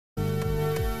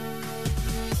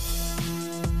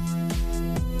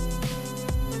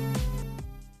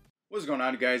What's going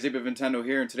on, guys? OG Vintendo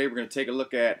here, and today we're going to take a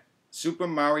look at Super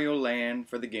Mario Land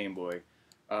for the Game Boy.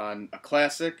 A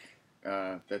classic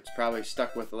that's probably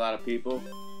stuck with a lot of people.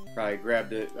 Probably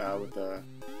grabbed it with the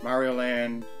Mario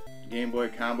Land Game Boy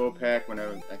combo pack when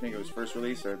I think it was first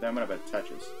released, or that might have been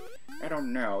Tetris. I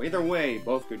don't know. Either way,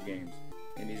 both good games.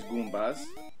 And these Goombas.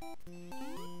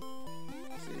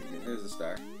 Let's see, here's the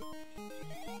star.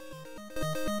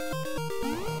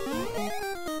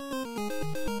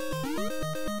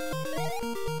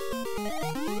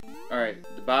 Alright,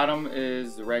 the bottom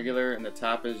is the regular and the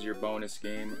top is your bonus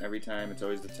game. Every time it's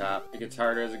always the top. It gets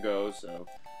harder as it goes, so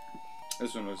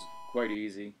this one was quite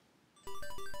easy.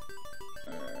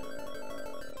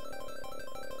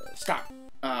 Stop!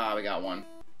 Ah, we got one.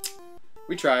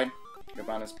 We tried. Get up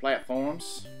on his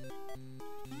platforms.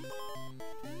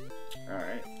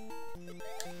 Alright.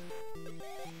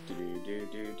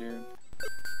 Do.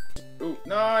 Ooh,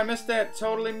 no, I missed that.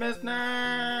 Totally missed.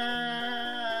 No!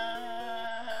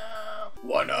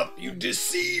 One up, you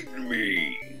deceived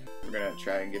me. We're gonna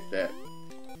try and get that.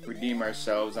 Redeem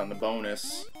ourselves on the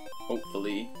bonus.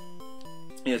 Hopefully.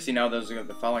 Yeah, see, now those are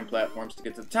the following platforms to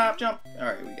get to the top. Jump.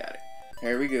 Alright, we got it.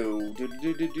 Here we go.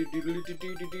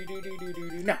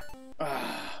 Now.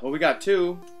 Well, we got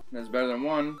two. That's better than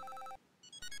one.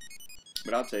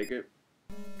 But I'll take it.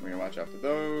 We're gonna watch out for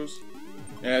those.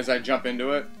 And as I jump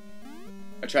into it,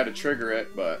 I try to trigger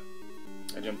it, but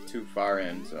I jumped too far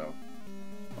in, so.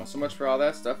 Well, so much for all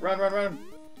that stuff. Run, run, run!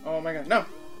 Oh my god, no!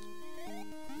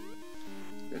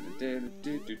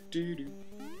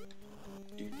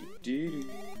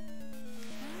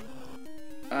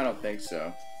 I don't think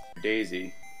so.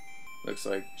 Daisy. Looks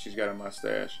like she's got a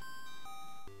mustache.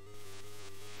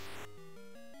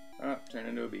 Oh, turn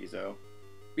into a Bezo.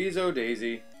 Bezo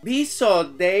Daisy.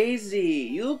 Bezo Daisy!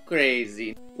 You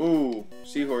crazy! Ooh,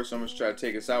 Seahorse almost tried to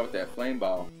take us out with that flame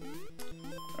ball.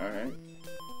 Alright.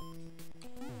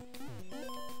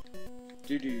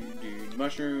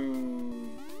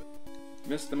 Mushroom.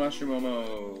 Missed the mushroom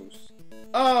almost.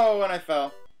 Oh, and I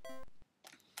fell.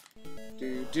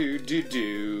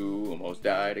 Almost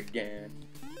died again.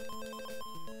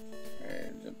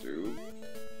 Alright, jump through.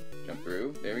 Jump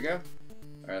through. There we go.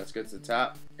 Alright, let's get to the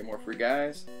top. Get more free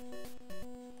guys.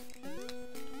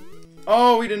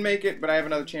 Oh, we didn't make it, but I have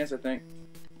another chance, I think.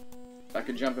 I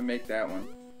could jump and make that one.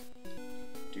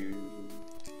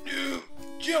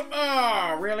 Jump!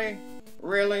 Ah, really?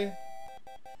 Really?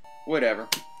 Whatever.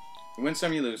 You win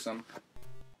some, you lose some.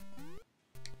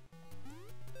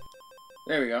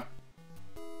 There we go.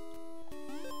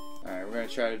 Alright, we're gonna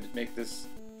try to make this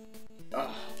the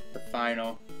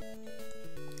final.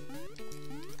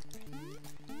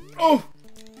 Oh!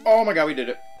 Oh my god, we did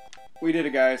it. We did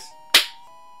it, guys.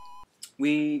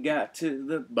 We got to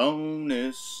the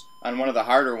bonus on one of the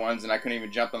harder ones, and I couldn't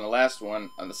even jump on the last one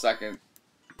on the second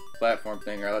platform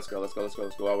thing. Alright, let's go, let's go, let's go,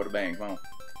 let's go out with a bang. Come on.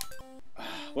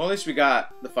 Well, at least we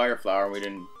got the fire flower. We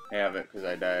didn't have it because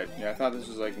I died. Yeah, I thought this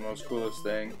was like the most coolest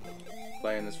thing.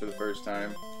 Playing this for the first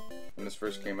time. When this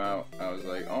first came out, I was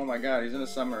like, oh my god, he's in a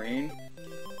submarine?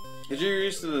 Because you're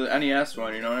used to the NES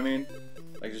one, you know what I mean?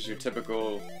 Like just your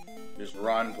typical, just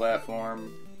run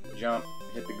platform, jump,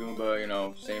 hit the Goomba, you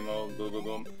know, same old boom boom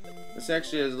boom. This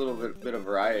actually has a little bit of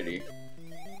variety.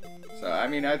 So, I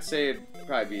mean, I'd say it'd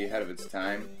probably be ahead of its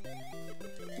time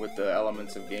with the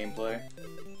elements of gameplay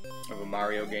of a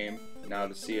Mario game. Now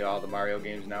to see all the Mario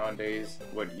games nowadays,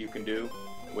 what you can do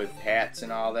with hats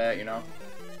and all that, you know.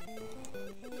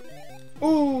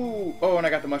 Ooh! Oh, and I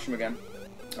got the mushroom again.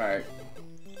 Alright.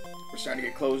 We're starting to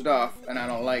get closed off, and I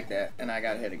don't like that, and I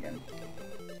got hit again.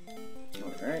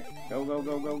 Alright. Go, go,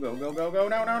 go, go, go, go, go, go.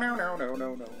 No, no, no, no, no,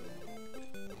 no, no.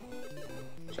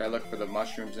 Should I look for the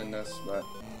mushrooms in this, but...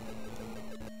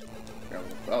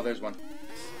 Oh, there's one.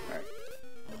 Alright.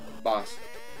 Boss.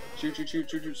 Shoot, shoot, shoot,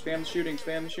 shoot, shoot. Spam the shooting,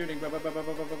 spam the shooting.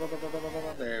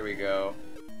 There we go.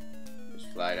 Just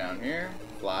fly down here.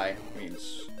 Fly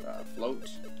means float.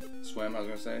 Swim, I was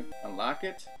going to say. Unlock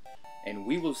it. And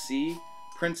we will see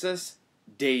Princess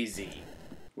Daisy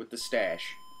with the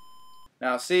stash.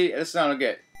 Now, see, this sounded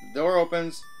good. The door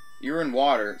opens. You're in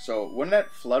water. So, wouldn't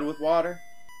that flood with water?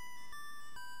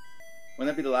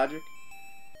 Wouldn't that be the logic?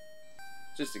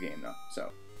 It's just a game, though.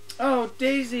 So, oh,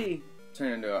 Daisy!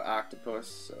 Turned into an octopus,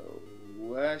 so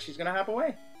she's gonna hop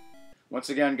away. Once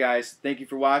again, guys, thank you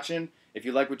for watching. If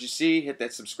you like what you see, hit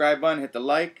that subscribe button, hit the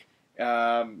like,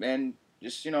 and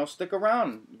just, you know, stick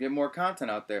around, get more content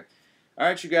out there.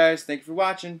 Alright, you guys, thank you for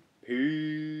watching.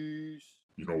 Peace.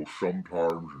 You know,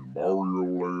 sometimes in Mario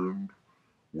Land,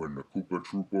 when the Koopa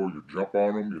Troopa, you jump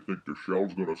on them, you think the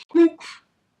shell's gonna scooch,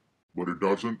 but it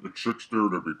doesn't. It sits there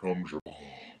and it becomes a...